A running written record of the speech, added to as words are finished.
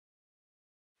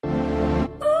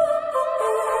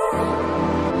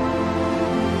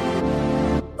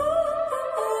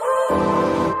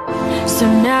So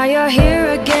now you're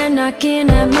here again, knocking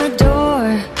at my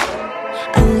door.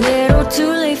 A little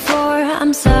too late for,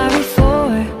 I'm sorry for.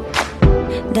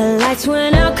 The lights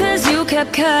went out cause you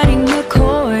kept cutting the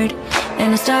cord,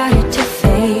 and I started to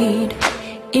fade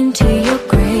into your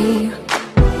grave.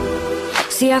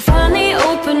 See, I finally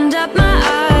opened up my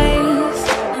eyes,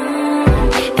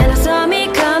 and I saw me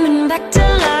coming back to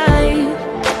life.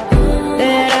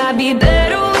 That I'd be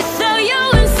better without you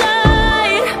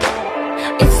inside.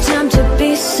 It's time to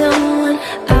be someone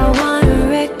I wanna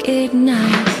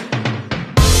recognize.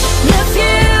 The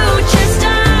future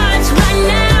starts right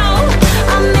now.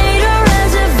 I made a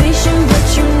reservation, but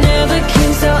you never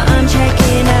came, so I'm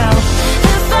checking out.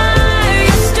 The fire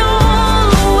you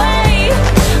stole away,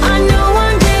 I know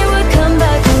one day we'll come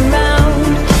back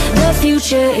around. The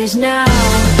future is now.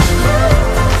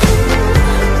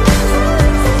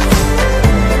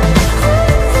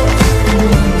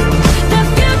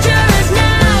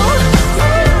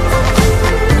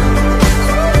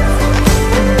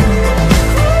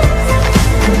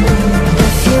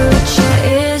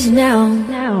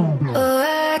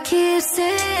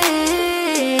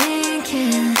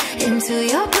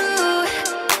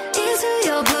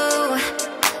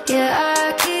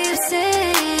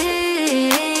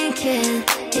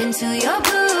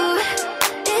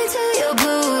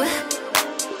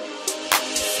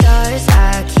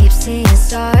 Seeing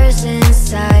stars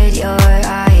inside your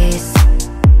eyes.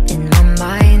 In my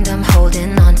mind I'm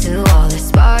holding on to all the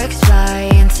sparks,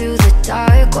 flying through the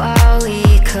dark while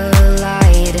we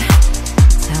collide.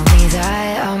 Tell me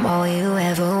that I'm all you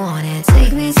ever wanted.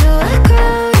 Take me to a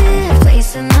crowded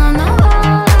place, and on the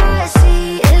wall I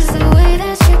see is the way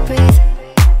that you breathe.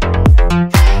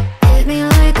 Hit me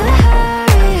like a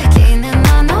hurricane, and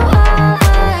I know all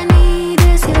I need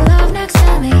is your love next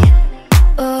to me.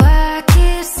 Oh, I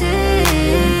keep sinking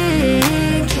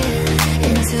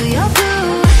into your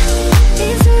blue,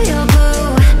 into your blue.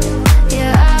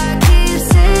 Yeah, I keep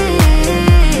sinking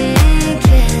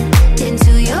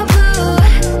into your blue,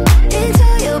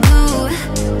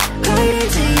 right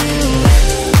into you.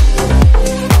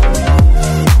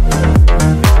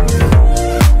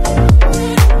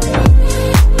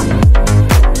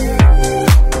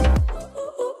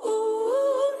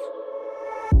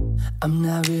 I'm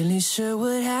not really sure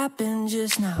what happened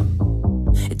just now.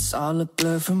 It's all a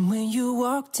blur from when you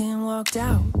walked in, walked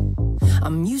out.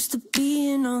 I'm used to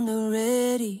being on the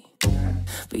ready,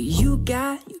 but you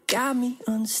got me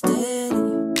unsteady.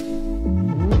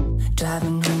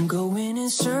 Driving home, going in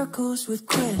circles with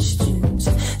questions.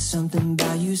 Something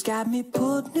about you's got me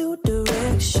pulled new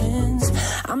directions.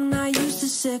 I'm not used to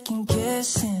second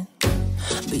guessing,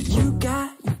 but you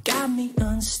got me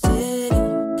unsteady.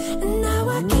 And now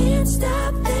I can't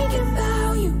stop thinking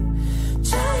about you.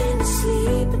 Trying to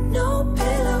sleep, but no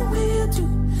pillow will do.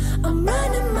 I'm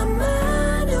running my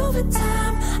mind over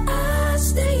time. I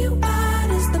stay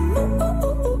wide as the moon.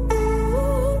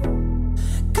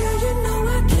 Girl, you know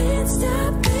I can't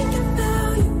stop thinking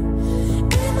about you.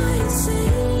 Am I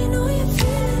insane or you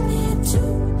feeling it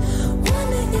too?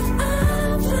 Wonder if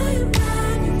I'm flying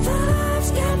blind. Your vibes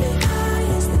got me high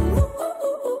as the moon.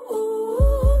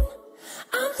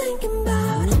 I'm thinking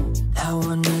about how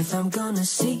on earth I'm gonna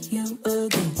see you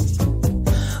again.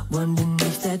 Wondering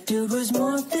if that dude was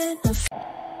more than a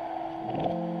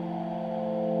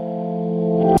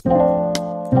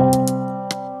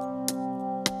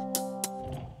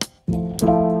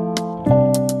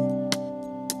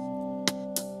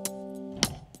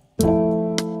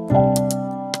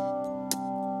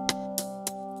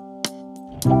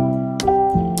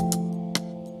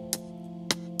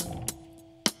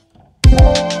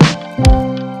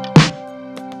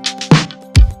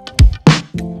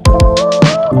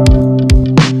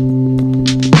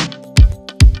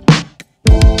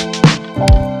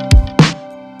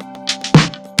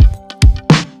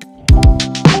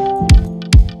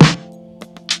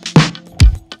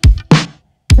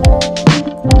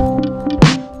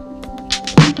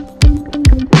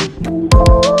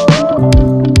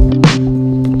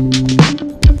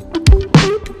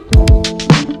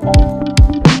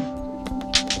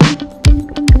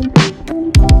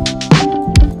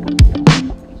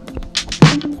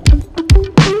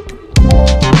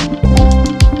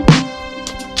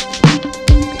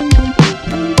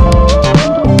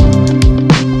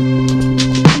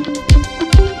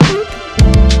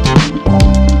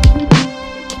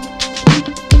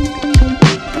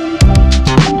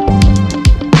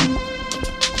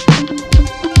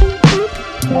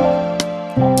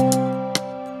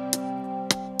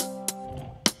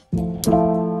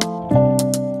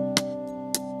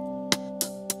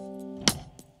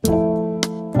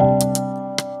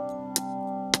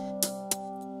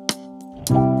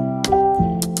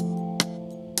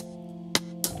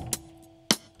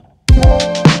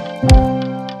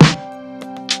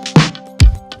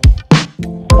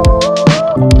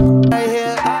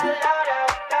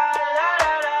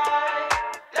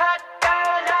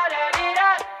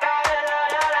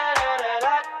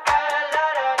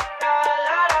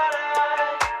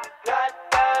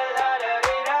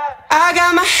I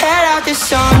got my head out the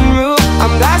sunroof,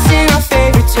 I'm blasting our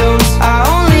favorite tunes. I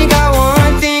only got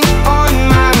one thing on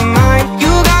my mind.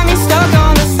 You got me stuck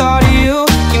on the thought of you.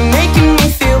 You're making me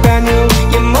feel brand new.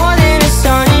 You're more than a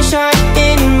sunshine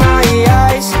in my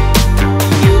eyes.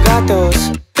 You got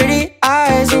those pretty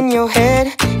eyes in your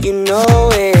head, you know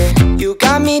it. You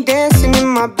got me dancing in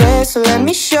my bed, so let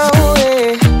me show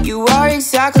it. You are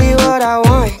exactly what I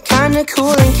want, kinda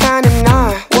cool and kinda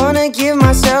not. Wanna give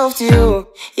myself to you.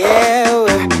 Yeah,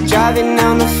 we're driving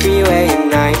down the freeway at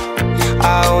night.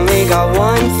 I only got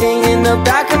one thing in the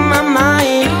back of my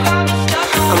mind.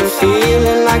 I'm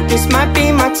feeling like this might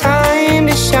be my time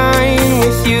to shine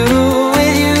with you,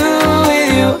 with you, with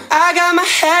you. I got my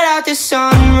head out the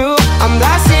sunroof, I'm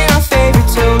blasting our favorite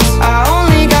tunes. I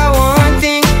only got one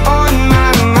thing on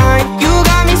my mind. You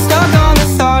got me stuck on the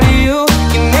thought of you.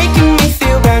 You're making me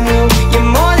feel brand new. You're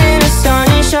more than a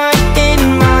sunshine in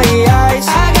my eyes.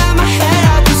 I got my head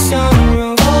out the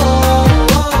sunroof.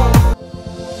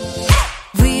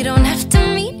 We don't have to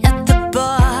meet at the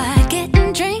bar getting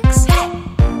drinks.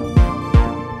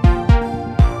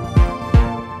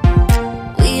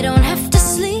 We don't have to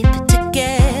sleep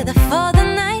together for the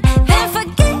night and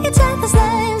forget each other's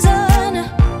names. Oh no,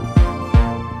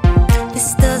 this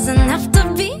doesn't have to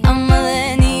be a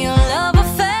millennial love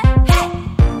affair.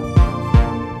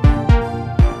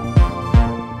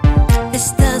 This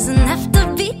doesn't have to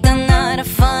be the night of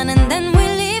fun and then we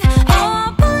leave. Oh, I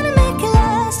wanna make it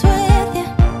last with you.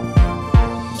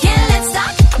 Yeah, let's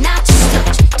talk, not just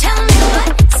touch. Tell me what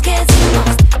scares you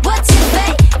most. What's your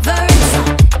favorite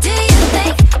song? Do you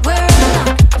think we're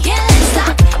alone? Yeah, let's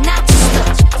talk, not just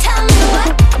touch. Tell me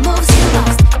what moves you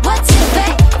most. What's your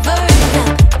favorite film?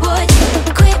 Would you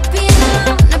quit being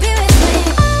alone to be with me?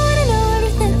 I wanna know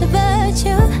everything about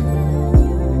you.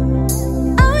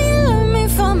 Oh, you love me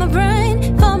for my brain,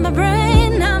 not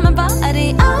my body.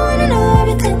 I wanna know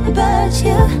everything about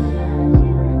you.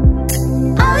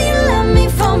 Oh, you love me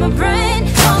for my brain,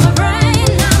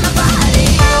 not my body.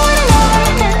 I wanna know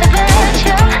everything about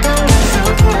you.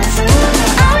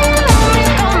 Oh, you love me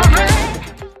for my brain.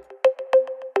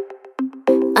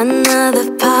 Another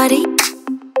party,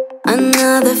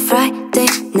 another Friday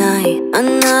night,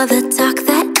 another talk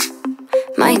that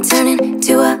might turn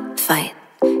into a fight.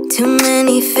 Too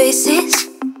many faces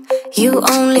you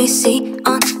only see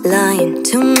online.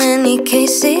 Too many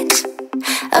cases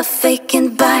of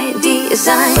faking by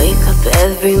design. Wake up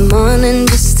every morning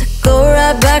just to go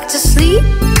right back to sleep.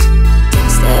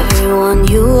 Text everyone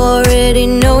you already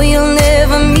know you'll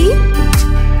never meet.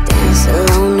 Dance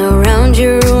alone around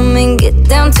your room and get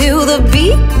down to the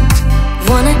beat.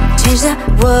 Wanna change the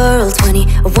world,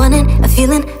 21 and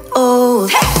feeling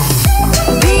old.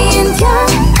 Being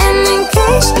young and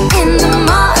engaged in the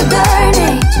modern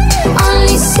age.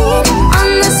 Only seen on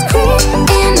the screen,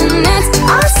 internet's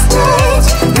our stage.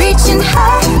 Reaching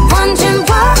high, wondering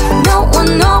why no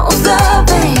one knows the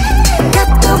way. Got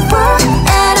the world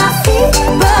at our feet,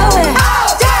 but we're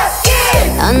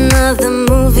another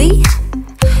movie,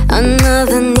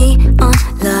 another neon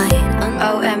light.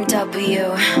 OMW,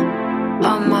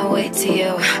 on my way to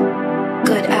you.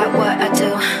 Good at what I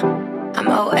do, I'm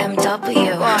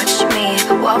OMW. Watch me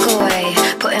walk away,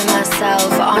 putting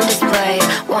myself on display.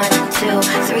 1, 2,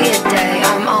 3 a day,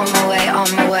 I'm on my way, on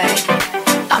my way.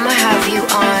 I'ma have you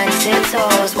on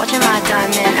tiptoes, watching my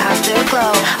diamond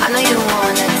afterglow. I know you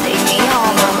wanna take me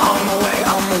home, I'm on my way,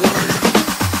 on my way.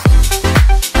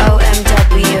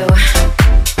 OMW,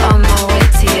 on my way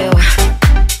to you.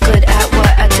 Good at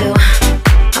what I do,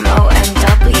 I'm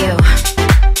OMW.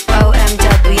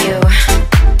 OMW,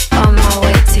 on my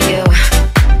way to you.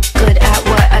 Good at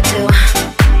what I do,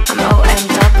 I'm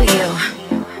OMW.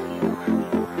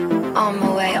 On my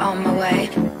way, on my way.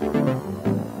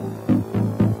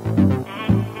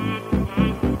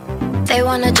 They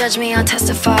wanna judge me, I'll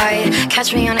testify.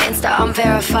 Catch me on Insta, I'm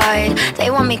verified. They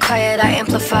want me quiet, I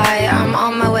amplify. I'm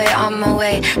on my way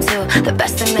to the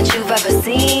best thing that you've ever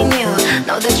seen. You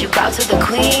know that you bow to the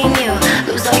queen. You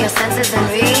lose all your senses and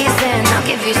reason. I'll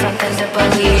give you something to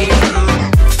believe.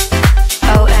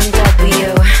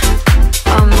 OMW,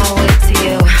 on my way to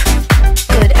you.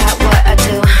 Good at what I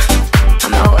do,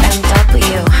 I'm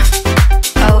OMW.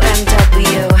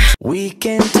 OMW. We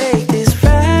can take this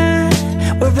ride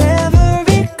wherever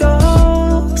it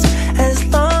goes, as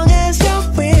long as you're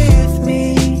with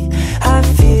me. I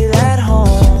feel at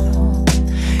home.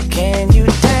 Can you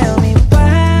tell me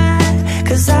why?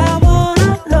 'Cause I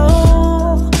wanna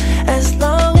know. As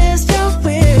long as you're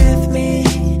with me,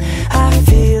 I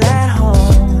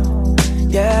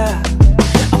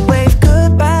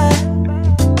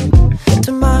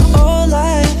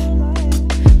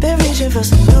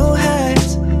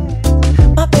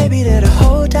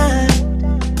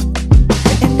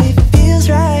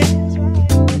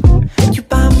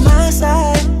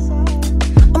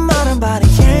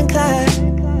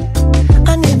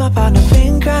my partner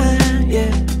in crime,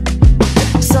 yeah.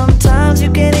 Sometimes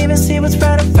you can't even see what's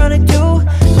right in front of you.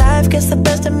 Life gets the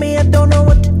best of me, I don't know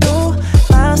what to do.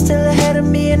 Miles still ahead of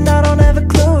me and I don't have a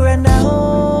clue right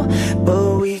now.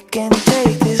 But we can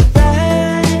take this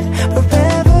ride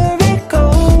wherever it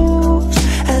goes.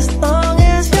 As long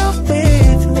as you're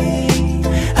with me,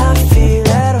 I feel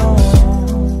at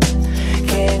home.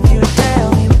 Can you tell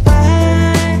me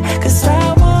why? 'Cause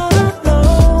I wanna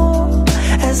know.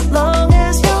 As long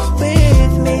as you're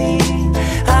with me,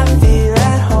 I feel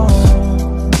at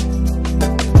home.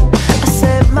 I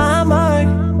set my mark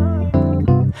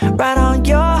right on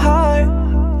your heart.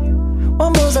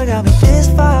 One moves I got me this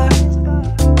far.